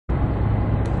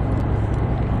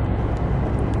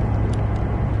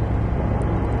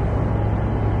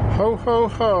Ho ho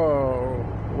ho!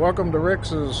 Welcome to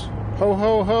Rex's Ho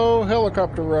ho ho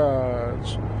helicopter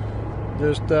rides.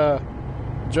 Just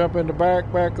jump in the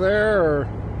back there, or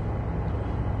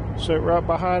sit right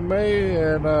behind me,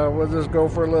 and we'll just go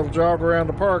for a little jog around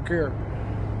the park here.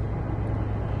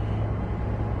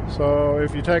 So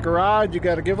if you take a ride, you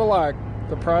got to give a like.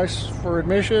 The price for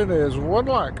admission is one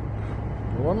like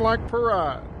per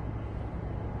ride.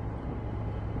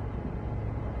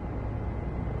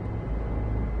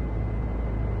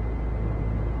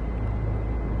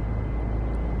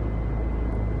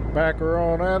 Back her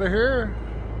on out of here.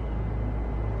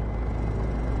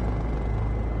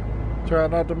 Try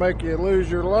not to make you lose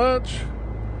your lunch.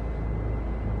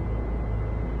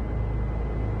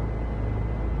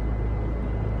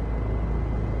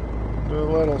 Do a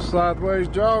little sideways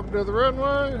jog to the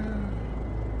runway.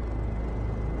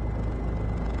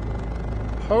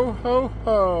 Ho ho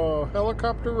ho,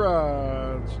 helicopter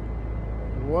rides.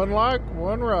 One like,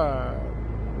 one ride.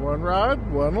 One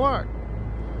ride, one like.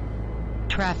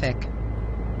 Traffic.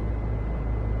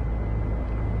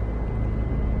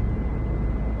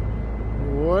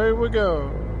 Away we go.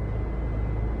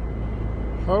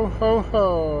 Ho ho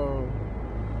ho.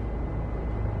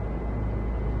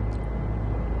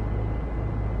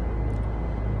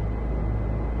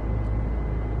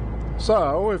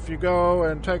 So if you go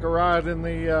and take a ride in the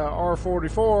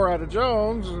R44 out of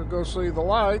Jones and go see the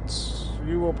lights,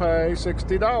 you will pay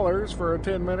 $60 for a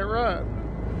 10-minute ride.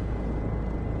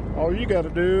 All you got to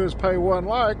do is pay one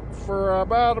like for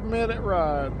about a minute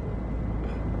ride.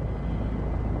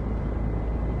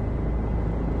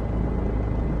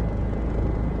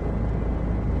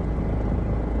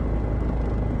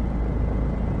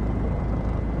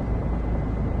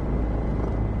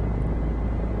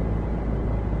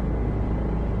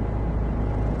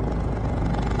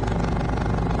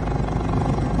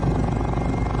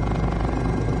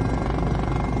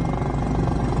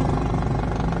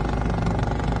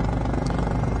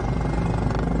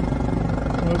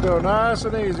 Go nice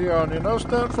and easy on you. No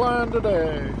stunt flying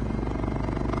today.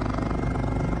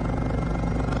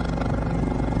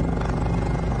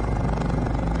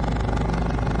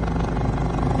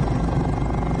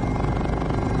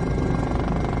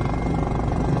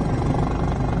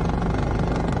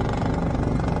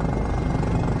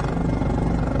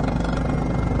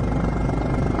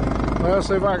 Let's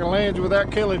see if I can land you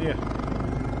without killing you.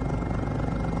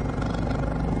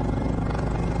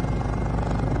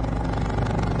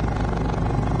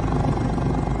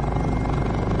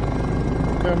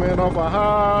 Come in off a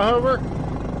high hover.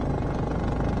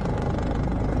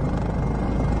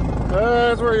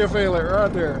 That's where you feel it,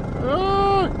 right there.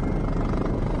 Ah.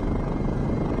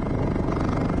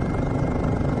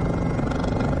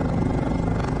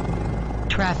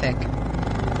 Traffic.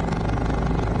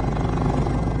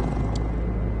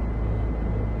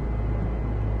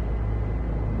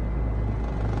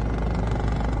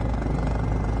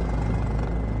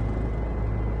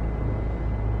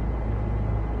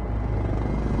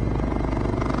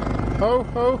 Ho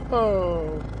ho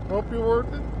ho. Hope you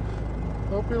worked it.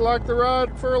 Hope you like the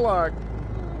ride for a like.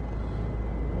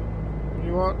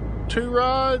 You want 2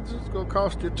 rides? It's going to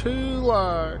cost you 2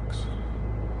 likes.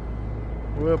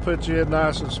 We'll put you in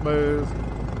nice and smooth.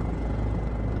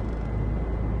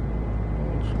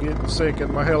 Getting sick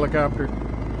in my helicopter.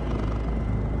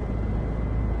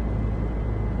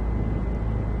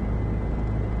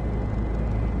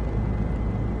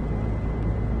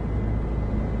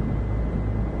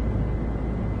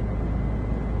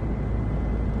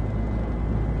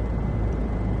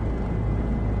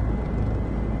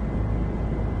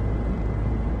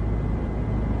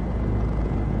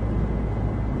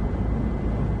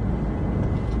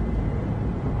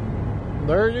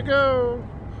 There you go.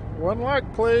 One like,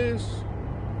 please.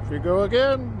 If you go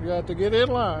again, you have to get in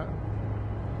line.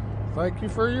 Thank you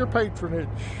for your patronage.